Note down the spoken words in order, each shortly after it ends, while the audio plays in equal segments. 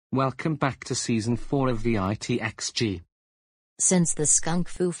Welcome back to Season 4 of the ITXG. Since the Skunk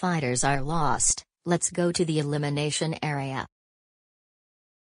Foo Fighters are lost, let's go to the elimination area.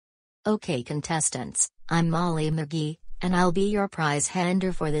 Okay contestants, I'm Molly McGee, and I'll be your prize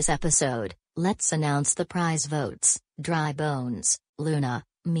hander for this episode. Let's announce the prize votes. Dry Bones, Luna,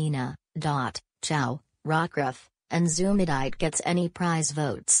 Mina, Dot, Chow, Rockruff, and Zoomidite gets any prize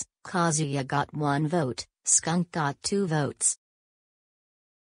votes. Kazuya got 1 vote, Skunk got 2 votes.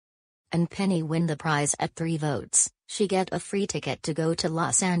 And Penny win the prize at 3 votes. She get a free ticket to go to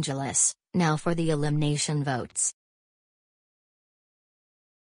Los Angeles. Now for the elimination votes.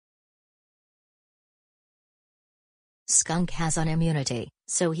 Skunk has an immunity,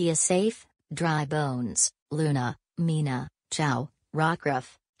 so he is safe. Dry Bones, Luna, Mina, Chow,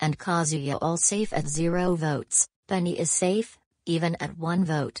 Rockruff, and Kazuya all safe at 0 votes. Penny is safe, even at 1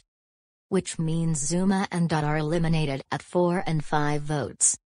 vote. Which means Zuma and Dot are eliminated at 4 and 5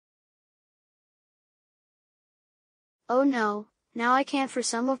 votes. Oh no, now I can't for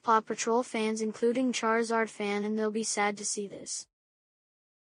some of Paw Patrol fans including Charizard fan, and they'll be sad to see this.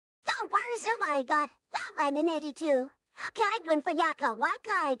 Don't worry, Zuma, I got I'm in 82. Guide one for Yako, what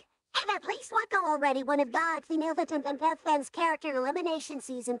guide? And at least Wako already one of God's the Militant and Death Fans character elimination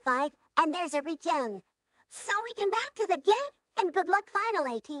season 5, and there's a return. So we can back to the game, and good luck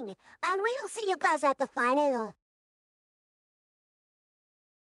final 18, and we'll see you guys at the final.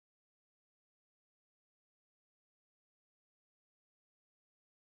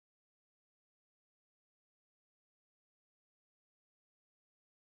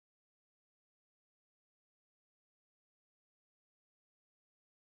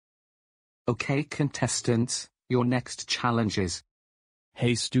 Okay contestants, your next challenge is...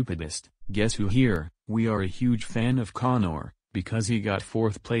 Hey stupidest, guess who here? We are a huge fan of Connor, because he got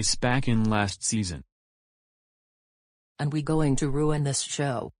 4th place back in last season. And we going to ruin this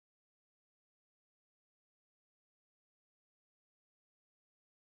show.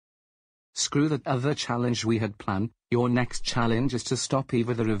 Screw that other challenge we had planned. Your next challenge is to stop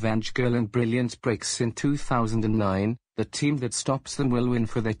Eva the Revenge Girl and Brilliant Breaks in 2009. The team that stops them will win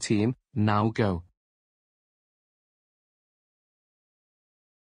for their team. Now go.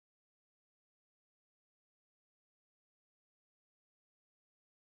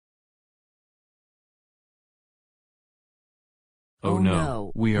 Oh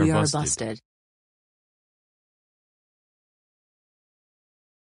no, we are busted.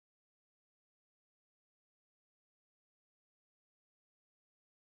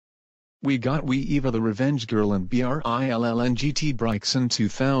 We got We Eva the Revenge Girl and BRILLNGT Breaks in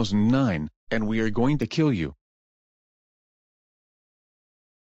 2009, and we are going to kill you.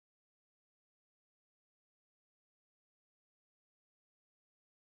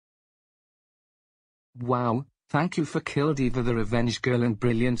 Wow, thank you for killed Eva the Revenge Girl and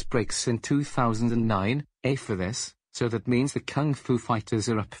Brilliant Breaks in 2009, A for this, so that means the Kung Fu Fighters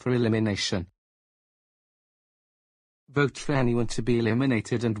are up for elimination. Vote for anyone to be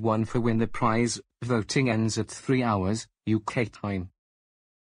eliminated and 1 for win the prize. Voting ends at 3 hours, UK time.